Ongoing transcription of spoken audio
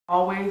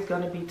always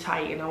gonna be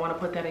tight, and I want to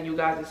put that in you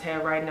guys'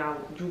 head right now.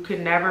 You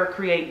could never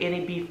create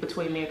any beef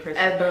between me and Crissy.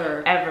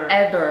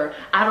 Ever.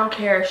 I don't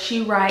care if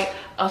she write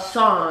a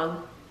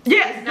song.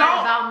 Yes, it's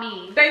not about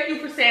me. Thank you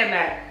for saying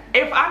that.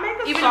 If I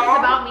make a song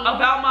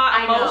about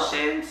my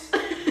emotions,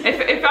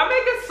 if I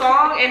make a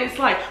song and it's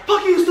like,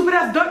 fuck you, stupid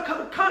ass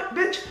cunt,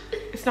 bitch,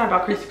 it's not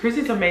about Crissy.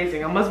 Krissy's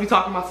amazing. I must be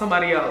talking about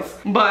somebody else.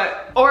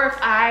 But, or if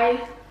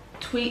I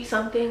tweet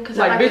something, cause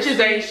like bitches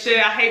ain't shit,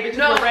 I hate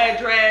bitches with red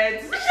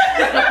dreads.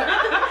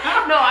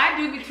 No, I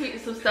do be tweeting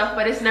some stuff,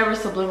 but it's never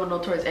subliminal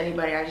towards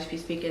anybody. I just be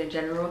speaking in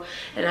general,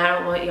 and I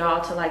don't want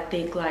y'all to like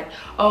think like,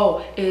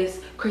 oh,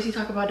 is Crissy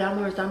talking about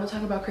Domo or is Domo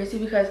talking about Crissy?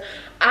 Because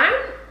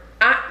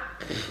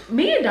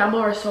me and Domo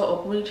are so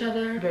open with each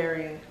other.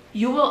 Very.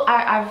 You will,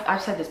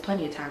 I've said this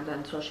plenty of times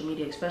on social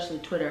media, especially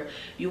Twitter.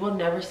 You will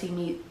never see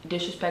me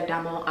disrespect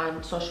Domo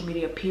on social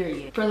media,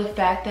 period. For the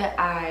fact that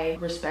I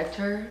respect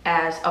her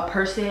as a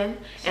person,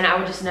 and I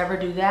would just never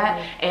do that.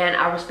 And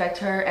I respect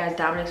her as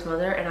Dominic's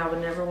mother, and I would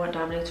never want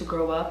Dominic to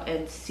grow up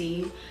and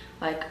see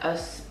like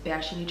us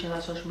bashing each other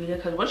on social media.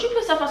 Because once you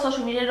put stuff on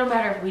social media, no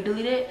matter if we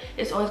delete it,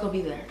 it's always gonna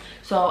be there.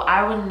 So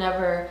I would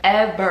never,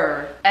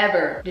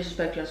 ever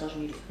disrespect you on social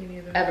media. Me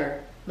neither.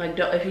 Ever. Like,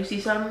 if you see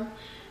something,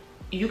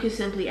 you can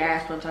simply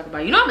ask what I'm talking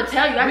about. You know I'm gonna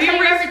tell you. We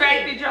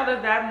respect each other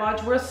that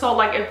much. We're so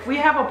like, if we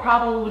have a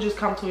problem, we will just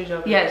come to each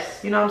other. Yes.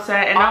 You know what I'm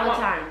saying? And all the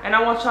time. And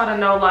I want y'all to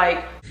know,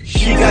 like,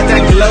 she got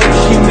that glow.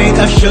 She made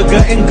of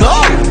sugar and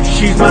gold.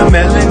 She's my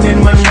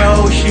Melanin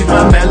Monroe. She's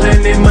my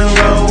Melanin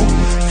Monroe.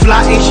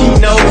 Fly and she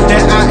knows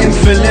that I am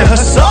feeling her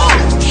soul.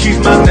 She's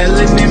my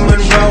Melanin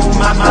Monroe.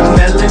 My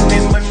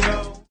Melanin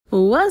Monroe.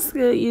 What's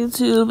good,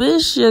 YouTube?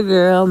 It's your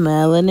girl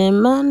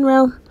Melanin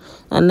Monroe.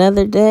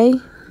 Another day,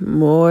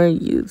 more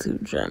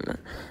YouTube drama.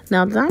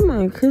 Now,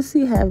 Domo and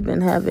Crissy have been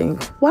having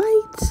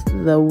quite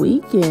the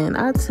weekend,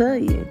 I tell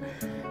you.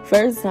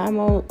 First,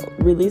 Domo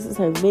releases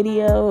her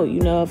video, you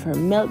know, of her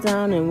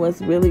meltdown and what's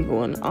really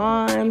going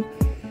on.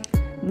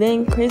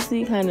 Then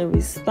Crissy kind of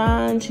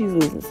responds. She's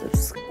losing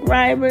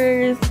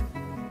subscribers.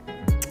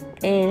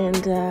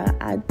 And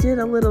I did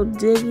a little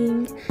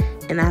digging,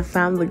 and I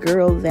found the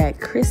girl that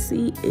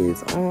Crissy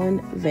is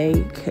on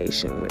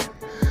vacation with.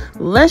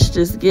 Let's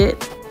just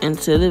get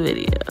into the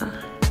video.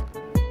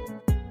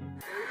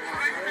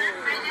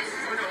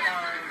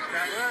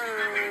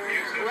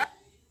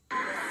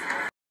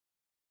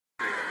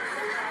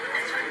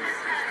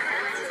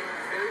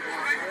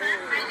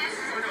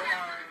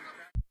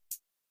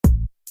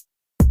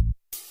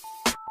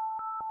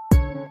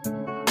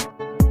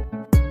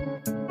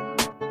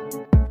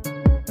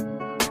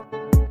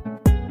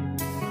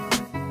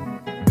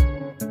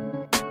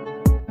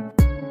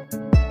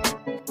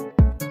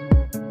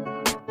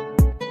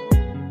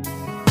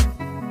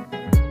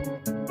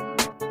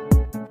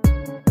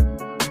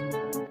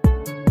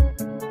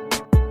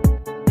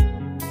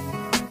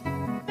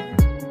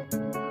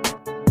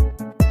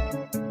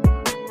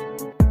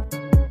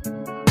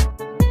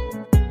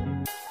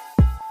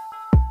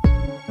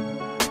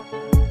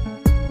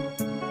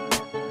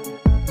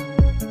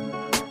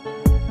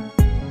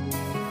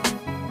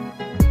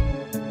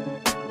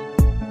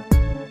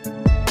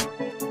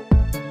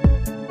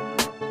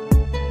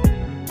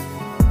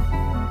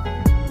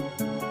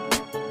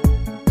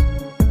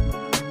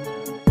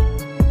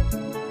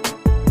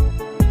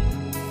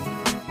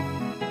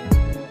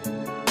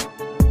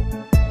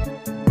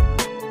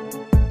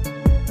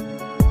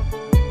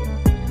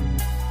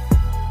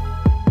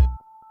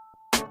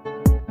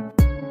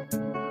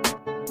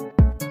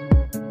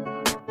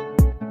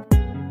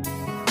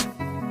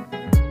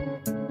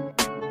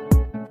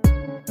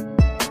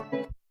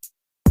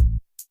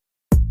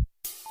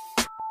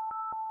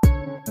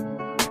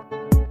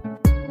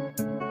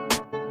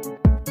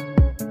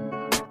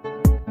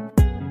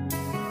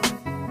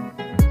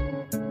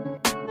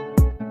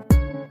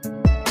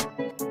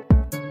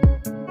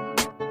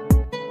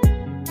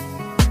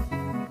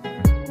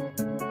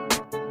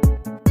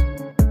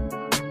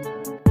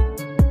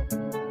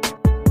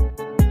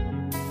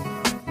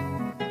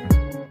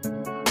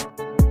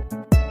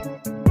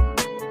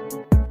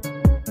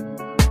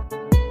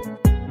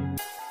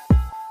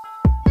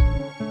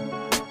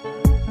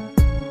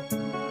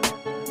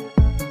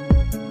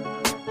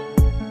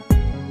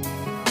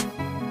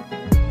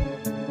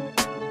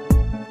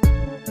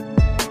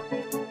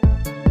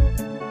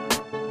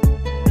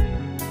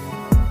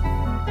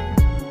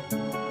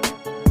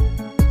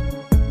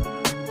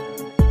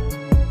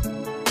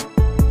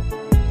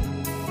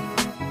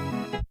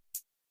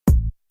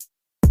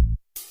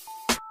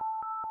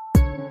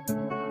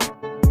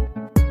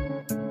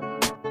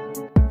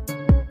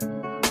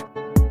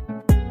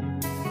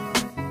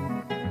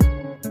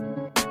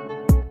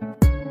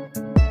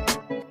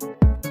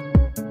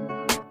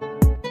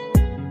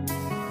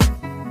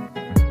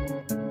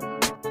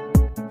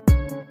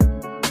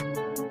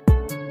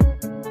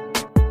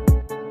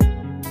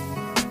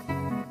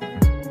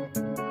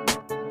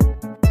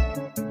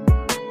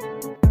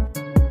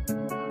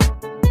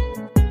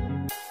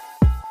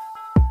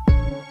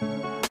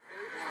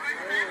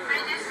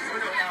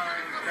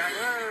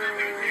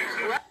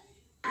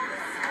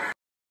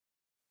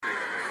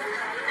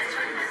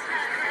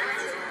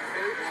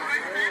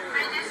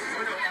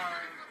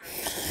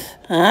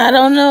 I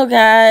don't know,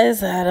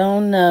 guys. I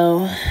don't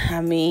know. I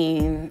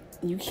mean,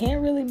 you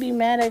can't really be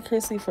mad at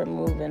Crissy for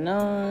moving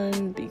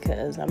on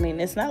because, I mean,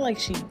 it's not like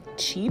she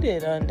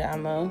cheated on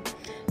DOMO.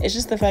 It's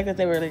just the fact that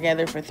they were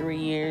together for 3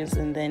 years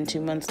and then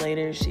 2 months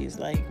later, she's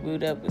like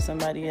wooed up with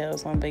somebody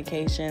else on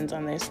vacations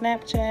on their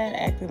Snapchat,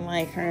 acting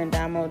like her and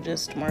DOMO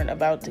just weren't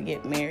about to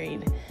get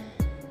married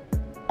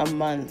a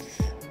month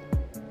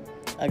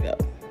ago.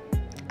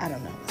 I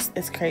don't know.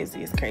 It's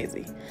crazy. It's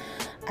crazy.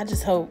 I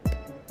just hope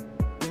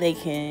they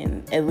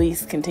can at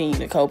least continue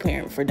to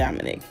co-parent for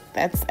Dominic.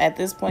 That's at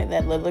this point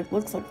that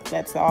looks like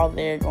that's all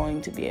they're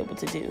going to be able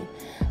to do.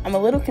 I'm a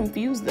little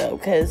confused though,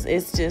 because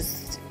it's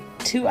just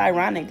too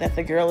ironic that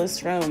the girl is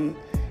from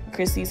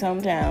Crissy's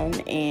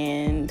hometown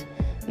and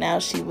now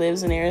she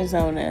lives in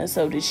Arizona.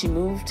 So did she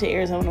move to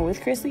Arizona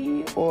with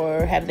Crissy,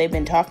 or have they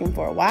been talking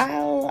for a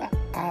while?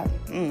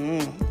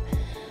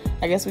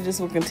 I guess we just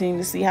will continue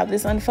to see how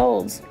this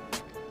unfolds.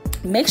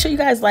 Make sure you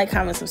guys like,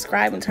 comment,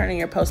 subscribe, and turn on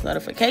your post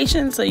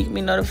notifications so you can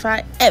be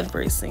notified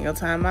every single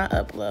time I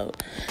upload.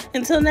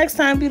 Until next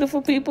time,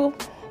 beautiful people,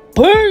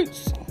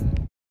 peace!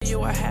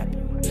 You are happy.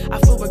 I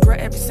feel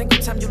regret every single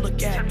time you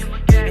look at me.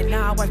 And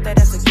now I wipe that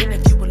ass again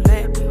if you will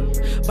let me.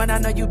 But I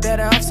know you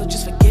better off, so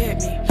just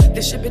forget me.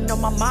 This shit been on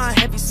my mind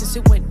heavy since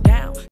it went